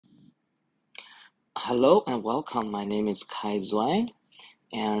Hello and welcome. My name is Kai Zhuang,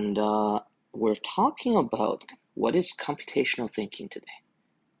 and we're talking about what is computational thinking today.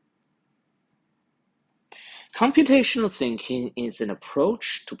 Computational thinking is an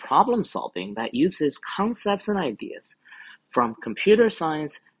approach to problem solving that uses concepts and ideas from computer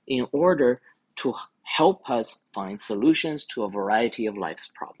science in order to help us find solutions to a variety of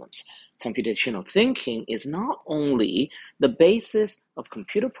life's problems. Computational thinking is not only the basis of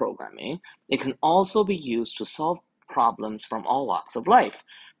computer programming, it can also be used to solve problems from all walks of life.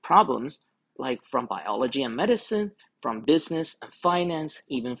 Problems like from biology and medicine, from business and finance,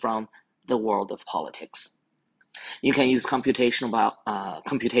 even from the world of politics. You can use computational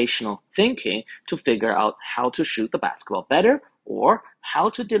thinking to figure out how to shoot the basketball better or how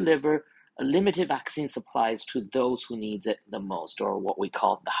to deliver limited vaccine supplies to those who need it the most, or what we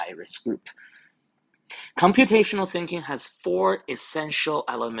call the high-risk group. Computational thinking has four essential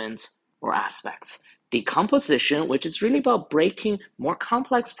elements or aspects. Decomposition, which is really about breaking more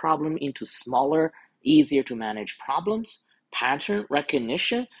complex problems into smaller, easier to manage problems. Pattern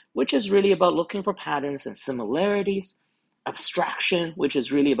recognition, which is really about looking for patterns and similarities. Abstraction, which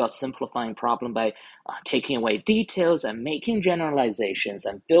is really about simplifying problem by taking away details and making generalizations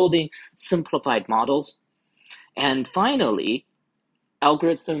and building simplified models. And finally,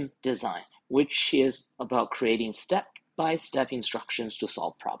 algorithm design, which is about creating step-by-step instructions to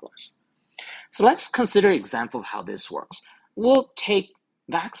solve problems. So let's consider an example of how this works. We'll take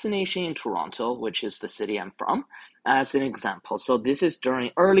vaccination in Toronto, which is the city I'm from, as an example. So this is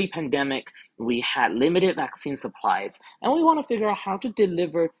during early pandemic. We had limited vaccine supplies, and we want to figure out how to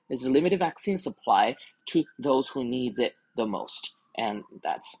deliver this limited vaccine supply to those who need it the most. And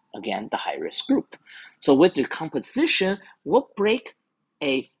that's, again, the high-risk group. So with the composition, we'll break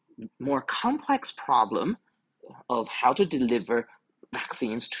a more complex problem of how to deliver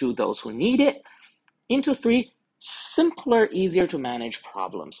vaccines to those who need it into three simpler, easier to manage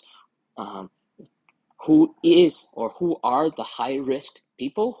problems. Who is or who are the high-risk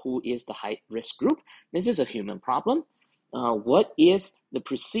people? Who is the high-risk group? This is a human problem. What is the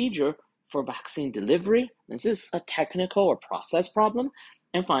procedure for vaccine delivery? This is a technical or process problem.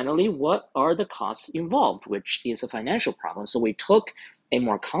 And finally, what are the costs involved, which is a financial problem. So we took a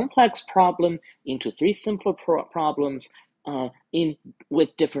more complex problem into three simpler problems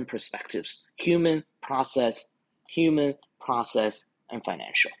with different perspectives: human, process, and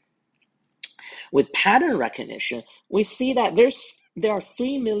financial. With pattern recognition, we see that there are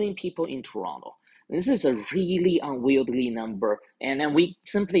 3 million people in Toronto. This is a really unwieldy number, and then we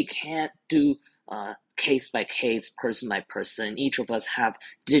simply can't do case by case, person by person. Each of us have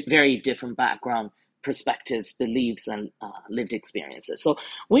very different background, perspectives, beliefs, and lived experiences. So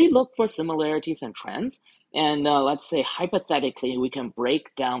we look for similarities and trends. And let's say hypothetically, we can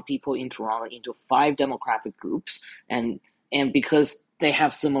break down people in Toronto into 5 demographic groups, and because they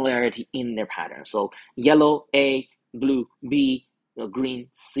have similarity in their pattern. So yellow A, blue B, green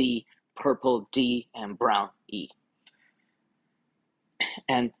C, purple D, and brown E.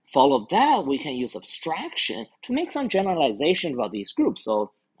 And follow that, we can use abstraction to make some generalization about these groups.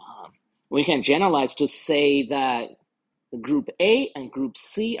 So we can generalize to say that Group A and Group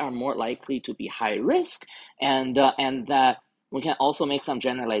C are more likely to be high risk, and that we can also make some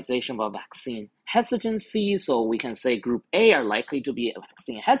generalization about vaccine hesitancy. So we can say Group A are likely to be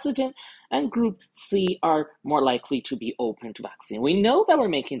vaccine hesitant, and Group C are more likely to be open to vaccine. We know that we're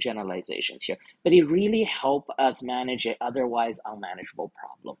making generalizations here, but it really helps us manage an otherwise unmanageable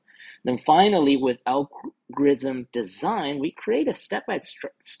problem. Then finally, with algorithm design, we create a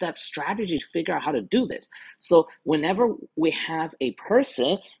step-by-step strategy to figure out how to do this. So whenever we have a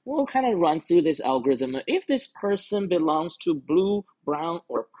person, we'll kind of run through this algorithm. If this person belongs to blue, brown,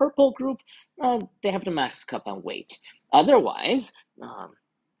 or purple group, they have to mask up and wait. Otherwise,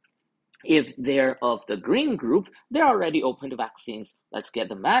 if they're of the green group, they're already open to vaccines. Let's get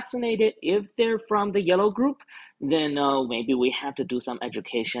them vaccinated. If they're from the yellow group, then maybe we have to do some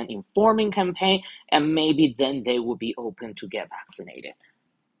education informing campaign, and maybe then they will be open to get vaccinated.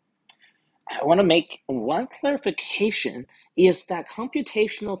 I want to make one clarification, is that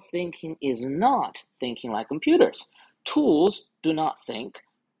computational thinking is not thinking like computers. Tools do not think,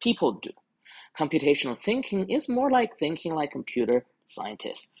 people do. Computational thinking is more like thinking like computer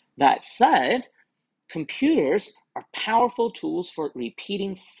scientists. That said, computers are powerful tools for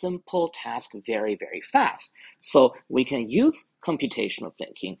repeating simple tasks very, very fast. So we can use computational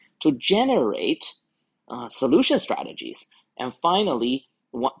thinking to generate solution strategies. And finally,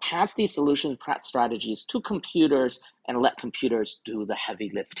 pass these solution strategies to computers and let computers do the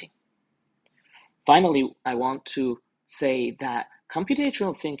heavy lifting. Finally, I want to say that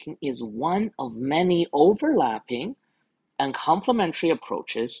computational thinking is one of many overlapping and complementary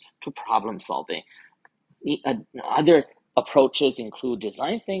approaches to problem solving. Other approaches include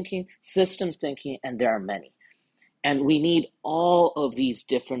design thinking, systems thinking, and there are many. And we need all of these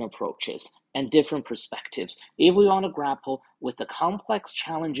different approaches and different perspectives if we want to grapple with the complex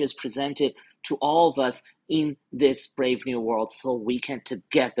challenges presented to all of us in this brave new world so we can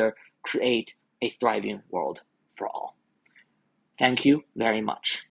together create a thriving world for all. Thank you very much.